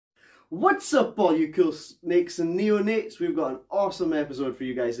What's up, all you cool snakes and neonates? We've got an awesome episode for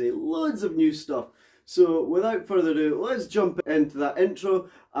you guys today, loads of new stuff. So without further ado, let's jump into that intro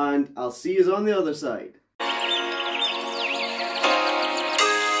and I'll see you on the other side.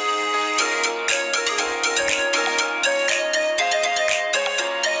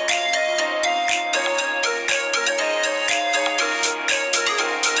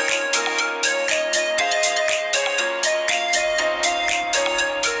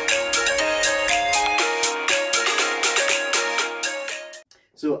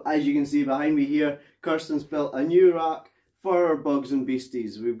 So as you can see behind me here, Kirsten's built a new rack for our bugs and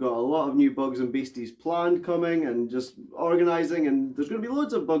beasties. We've got a lot of new bugs and beasties planned coming and just organising, and there's going to be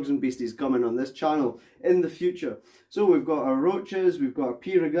loads of bugs and beasties coming on this channel in the future. So we've got our roaches, we've got our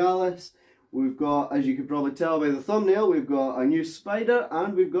P. regalis, we've got, as you can probably tell by the thumbnail, we've got a new spider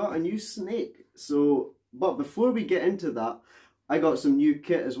and we've got a new snake. So, but before we get into that, I got some new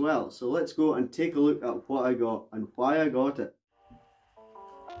kit as well. So let's go and take a look at what I got and why I got it.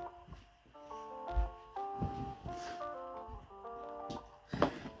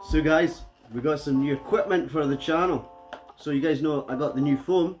 So guys, we got some new equipment for the channel. So you guys know I got the new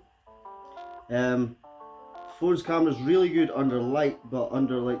phone. Phone's camera's really good under light, but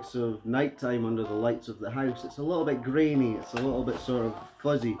under like sort of night time under the lights of the house, it's a little bit grainy, it's a little bit sort of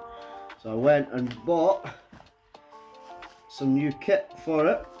fuzzy. So I went and bought some new kit for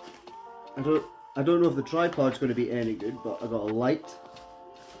it. I don't know if the tripod's going to be any good, but I got a light.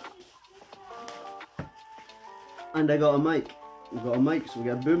 And I got a mic. We've got a mic, so we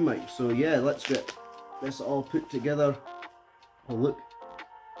got a boom mic. So yeah, let's get this all put together. Oh look,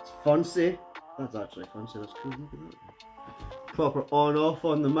 it's fancy. That's actually fancy, that's cool, look at that. Proper on off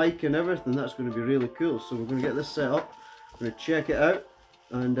on the mic and everything, that's going to be really cool. So we're going to get this set up, we're going to check it out,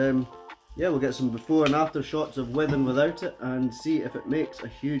 and yeah, we'll get some before and after shots of with and without it and see if it makes a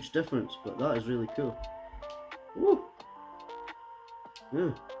huge difference. But that is really cool. Woo!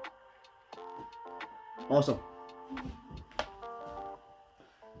 Yeah. Awesome.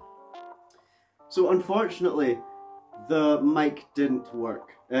 So unfortunately, the mic didn't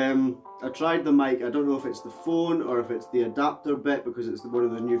work. I tried the mic, I don't know if it's the phone or if it's the adapter bit, because it's one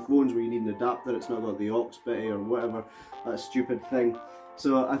of those new phones where you need an adapter, it's not got the aux bit or whatever, that stupid thing.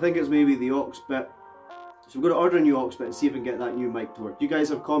 So I think it's maybe the aux bit. So we're going to order a new aux bit and see if we can get that new mic to work. You guys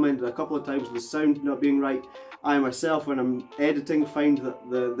have commented a couple of times with the sound not being right. I myself, when I'm editing, find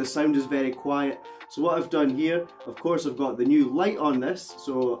that the sound is very quiet. So what I've done here, of course I've got the new light on this,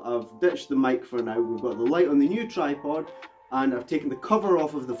 so I've ditched the mic for now. We've got the light on the new tripod, and I've taken the cover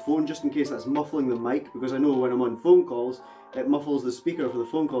off of the phone just in case that's muffling the mic, because I know when I'm on phone calls, it muffles the speaker for the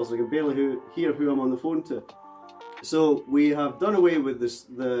phone calls, so I can barely hear who I'm on the phone to. So we have done away with this.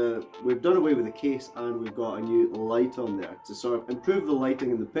 We've done away with the case, and we've got a new light on there to sort of improve the lighting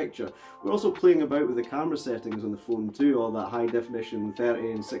in the picture. We're also playing about with the camera settings on the phone too, all that high definition,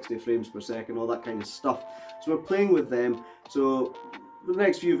 30 and 60 frames per second, all that kind of stuff. So we're playing with them. So for the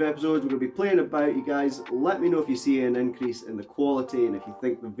next few episodes, we're going to be playing about, you guys. Let me know if you see an increase in the quality and if you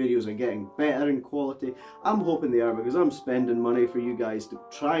think the videos are getting better in quality. I'm hoping they are, because I'm spending money for you guys to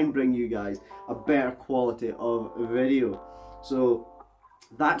try and bring you guys a better quality of video. So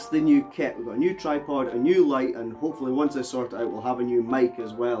that's the new kit. We've got a new tripod, a new light, and hopefully once I sort it out, we'll have a new mic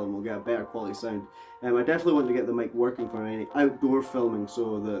as well, and we'll get a better quality sound. I definitely want to get the mic working for any outdoor filming,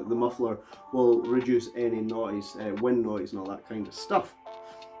 so the muffler will reduce any noise, wind noise and all that kind of stuff.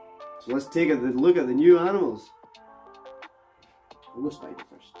 So let's take a look at the new animals. We'll go spider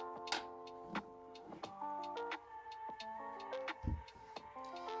first.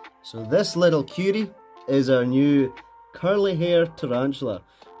 So this little cutie is our new curly hair tarantula.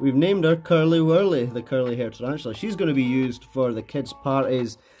 We've named her Curly Wurly, the curly hair tarantula. She's going to be used for the kids'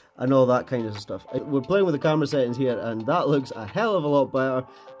 parties and all that kind of stuff. We're playing with the camera settings here, and that looks a hell of a lot better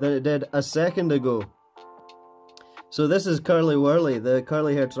than it did a second ago. So this is Curly Wurly, the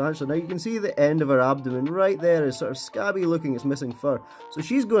curly hair tarantula. Now you can see the end of her abdomen right there is sort of scabby looking, it's missing fur. So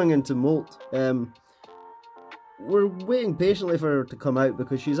she's going into molt. We're waiting patiently for her to come out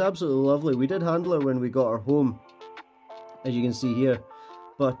because she's absolutely lovely. We did handle her when we got her home, as you can see here.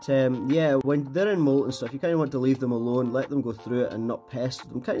 But yeah, when they're in molt and stuff, you kind of want to leave them alone, let them go through it and not pester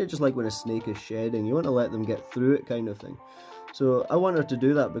them. Kind of just like when a snake is shedding, you want to let them get through it kind of thing. So I want her to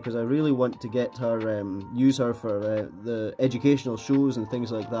do that because I really want to get her, use her for the educational shows and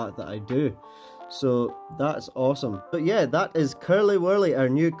things like that I do. So that's awesome. But yeah, that is Curly Wurly, our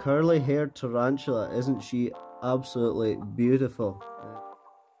new curly haired tarantula. Isn't she absolutely beautiful?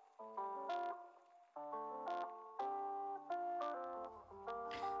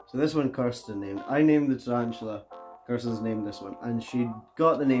 So this one Kirsten named. I named the tarantula Kirsten's named this one, and she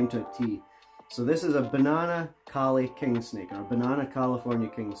got the name to a T. So this is a banana Cali king snake, or a banana California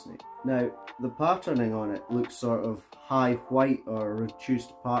king snake. Now, the patterning on it looks sort of high white or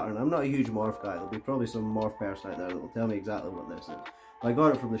reduced pattern. I'm not a huge morph guy. There'll be probably some morph person out there that will tell me exactly what this is. But I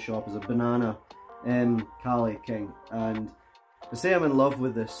got it from the shop as a banana Cali king, and to say I'm in love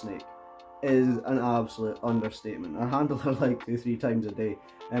with this snake is an absolute understatement. I handle her like 2-3 times a day.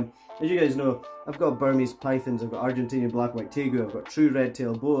 As you guys know, I've got Burmese pythons, I've got Argentinian black white tegu, I've got true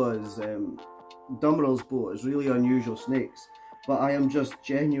red-tailed boas, Dummerell's boas, really unusual snakes. But I am just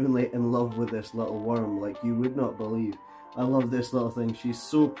genuinely in love with this little worm, like you would not believe. I love this little thing, she's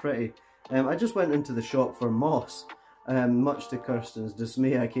so pretty. I just went into the shop for moss. Much to Kirsten's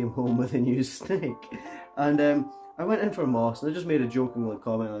dismay, I came home with a new snake. And I went in for moss, and I just made a joking little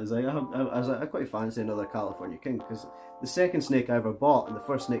comment. I was like, I quite fancy another California king, because the second snake I ever bought, and the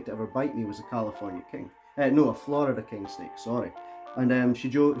first snake to ever bite me, was a California king. No, a Florida king snake, sorry. And she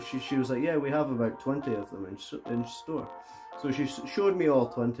was like, yeah, we have about 20 of them in store. So she showed me all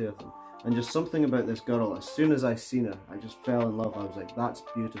 20 of them. And just something about this girl, as soon as I seen her, I just fell in love. I was like, that's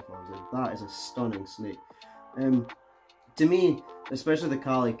beautiful. I was like, that is a stunning snake. To me, especially the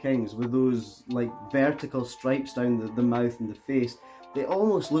Cali Kings, with those like vertical stripes down the mouth and the face, they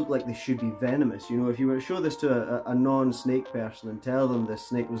almost look like they should be venomous. You know, if you were to show this to a non-snake person and tell them this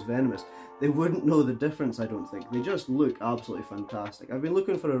snake was venomous, they wouldn't know the difference, I don't think. They just look absolutely fantastic. I've been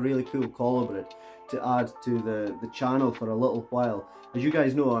looking for a really cool colobrid to add to the channel for a little while. As you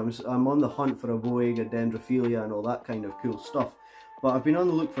guys know, I'm on the hunt for a Boega dendrophilia and all that kind of cool stuff. But I've been on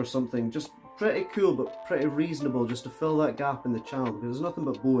the look for something just pretty cool but pretty reasonable, just to fill that gap in the channel, because there's nothing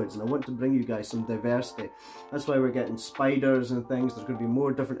but boids and I want to bring you guys some diversity. That's why we're getting spiders and things. There's going to be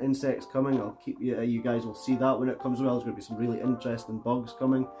more different insects coming. I'll keep you guys will see that when it comes well. There's going to be some really interesting bugs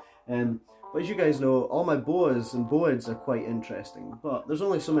coming. But as you guys know, all my boas and boids are quite interesting, but there's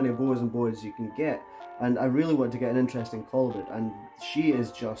only so many boas and boids you can get, and I really want to get an interesting colobrid, and she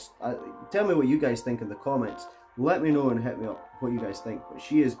is just, tell me what you guys think in the comments. Let me know and hit me up what you guys think, but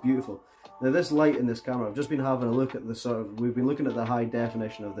she is beautiful. Now this light in this camera, I've just been having a look at the we've been looking at the high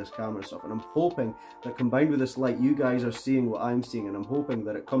definition of this camera and stuff, and I'm hoping that combined with this light, you guys are seeing what I'm seeing, and I'm hoping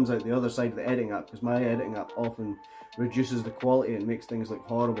that it comes out the other side of the editing app, because my editing app often reduces the quality and makes things look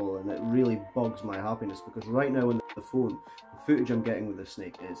horrible, and it really bugs my happiness, because right now on the phone, the footage I'm getting with this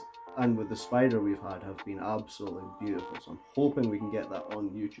snake and with the spider we've had, have been absolutely beautiful, so I'm hoping we can get that on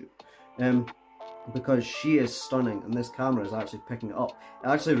YouTube. Because she is stunning, and this camera is actually picking it up. It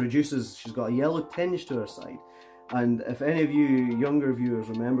actually reduces, she's got a yellow tinge to her side, and if any of you younger viewers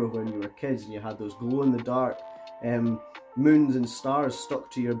remember when you were kids and you had those glow in the dark moons and stars stuck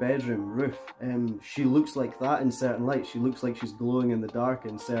to your bedroom roof, she looks like that in certain lights. She looks like she's glowing in the dark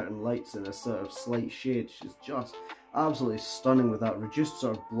in certain lights in a sort of slight shade. She's just absolutely stunning with that reduced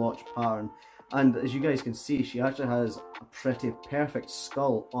sort of blotch pattern. And as you guys can see, she actually has a pretty perfect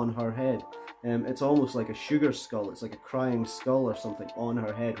skull on her head. It's almost like a sugar skull. It's like a crying skull or something on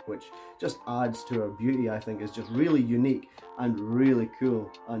her head, which just adds to her beauty. I think is just really unique and really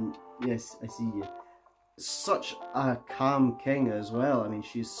cool. And yes, I see you. Such a calm king as well. I mean,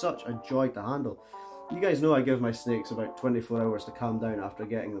 she's such a joy to handle. You guys know I give my snakes about 24 hours to calm down after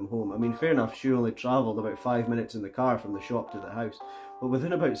getting them home. I mean, fair enough, she only travelled about 5 minutes in the car from the shop to the house. But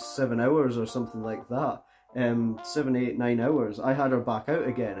within about 7 hours or something like that, 7, 8, 9 hours, I had her back out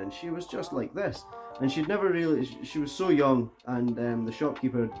again, and she was just like this. And she'd never really, she was so young, and the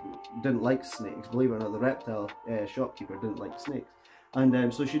shopkeeper didn't like snakes. Believe it or not, the reptile shopkeeper didn't like snakes.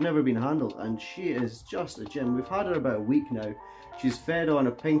 And so she'd never been handled, and she is just a gem. We've had her about a week now. She's fed on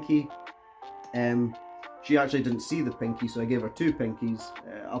a pinky. She actually didn't see the pinky, so I gave her 2 pinkies.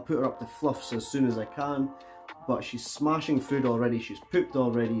 I'll put her up to fluffs as soon as I can, but she's smashing food already. She's pooped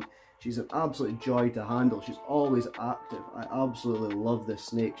already. She's an absolute joy to handle. She's always active. I absolutely love this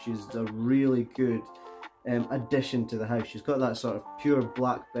snake. She's a really good addition to the house. She's got that sort of pure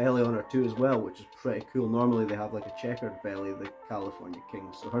black belly on her too as well, which is pretty cool. Normally they have like a checkered belly, the California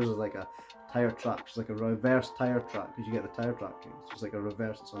Kings. So hers is like a tire track. She's like a reverse tire track, because you get the tire track Kings. It's just like a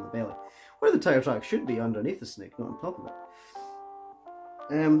reverse that's on the belly. Where the tire track should be underneath the snake, not on top of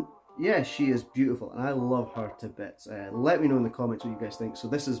it. Yeah, she is beautiful, and I love her to bits. Let me know in the comments what you guys think. So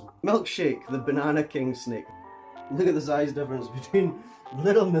this is Milkshake, the Banana King snake. Look at the size difference between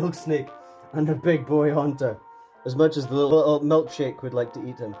little milk snake and a big boy hunter, as much as the little Milkshake would like to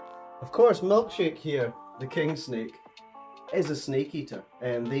eat him. Of course, Milkshake here, the king snake, is a snake eater.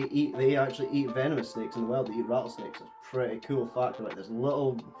 They actually eat venomous snakes in the wild. They eat rattlesnakes. That's a pretty cool fact about this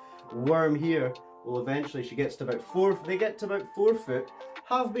little worm here. Well, eventually she gets to about 4. They get to about 4 foot.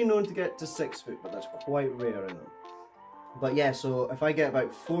 Have been known to get to 6 foot, but that's quite rare in them. But yeah, so if I get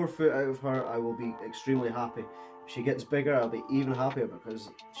about 4 foot out of her, I will be extremely happy. If she gets bigger, I'll be even happier because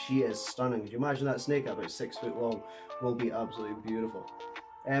she is stunning. Could you imagine that snake at about 6 foot long? Will be absolutely beautiful.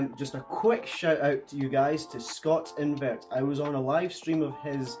 Just a quick shout out to you guys to Scott's Invert. I was on a live stream of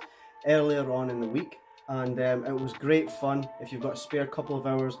his earlier on in the week, and it was great fun. If you've got a spare couple of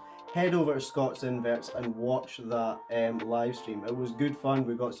hours, head over to Scott's Inverts and watch that live stream. It was good fun.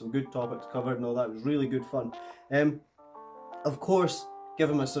 We got some good topics covered and all that. It was really good fun. Of course,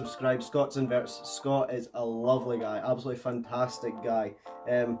 give him a subscribe. Scott's Inverts. Scott is a lovely guy, absolutely fantastic guy.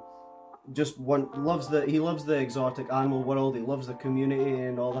 He loves the exotic animal world. He loves the community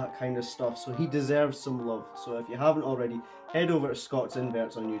and all that kind of stuff. So he deserves some love. So if you haven't already, head over to Scott's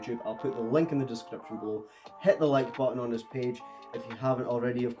Inverts on YouTube. I'll put the link in the description below. Hit the like button on his page if you haven't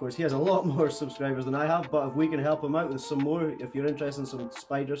already. Of course, he has a lot more subscribers than I have, but if we can help him out with some more, if you're interested in some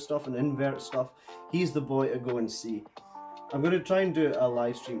spider stuff and invert stuff, he's the boy to go and see. I'm going to try and do a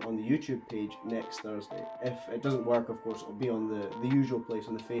live stream on the YouTube page next Thursday. If it doesn't work, of course, it'll be on the usual place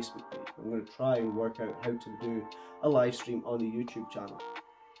on the Facebook page. I'm going to try and work out how to do a live stream on the YouTube channel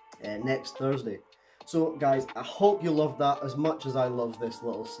next Thursday. So guys, I hope you love that as much as I love this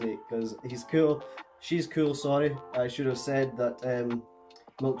little snake, because he's cool. She's cool, sorry. I should have said that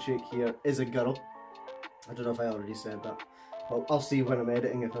Milkshake here is a girl. I don't know if I already said that. Well, I'll see when I'm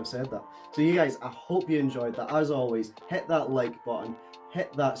editing if I've said that. So you guys, I hope you enjoyed that. As always, hit that like button,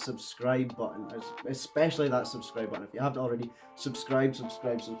 hit that subscribe button, especially that subscribe button. If you haven't already, subscribe.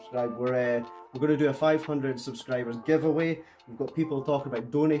 We're going to do a 500 subscribers giveaway. We've got people talking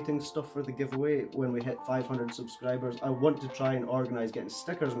about donating stuff for the giveaway when we hit 500 subscribers. I want to try and organise getting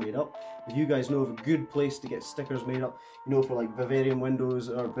stickers made up. If you guys know of a good place to get stickers made up, you know, for like vivarium windows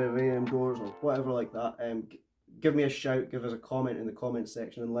or vivarium doors or whatever like that, give me a shout, give us a comment in the comment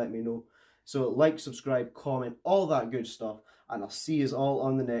section and let me know. So like, subscribe, comment, all that good stuff, and I'll see you all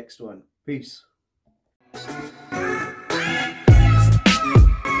on the next one. Peace.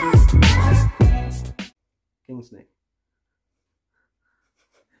 King snake.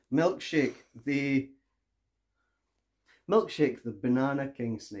 Milkshake, the banana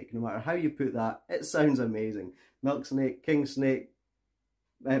king snake. No matter how you put that, it sounds amazing. Milk snake, king snake,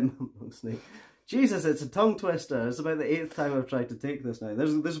 milk snake. Jesus, it's a tongue twister. It's about the 8th time I've tried to take this now. This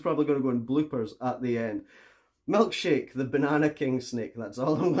is probably going to go in bloopers at the end. Milkshake, the banana king snake. That's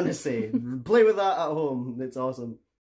all I'm going to say. Play with that at home. It's awesome.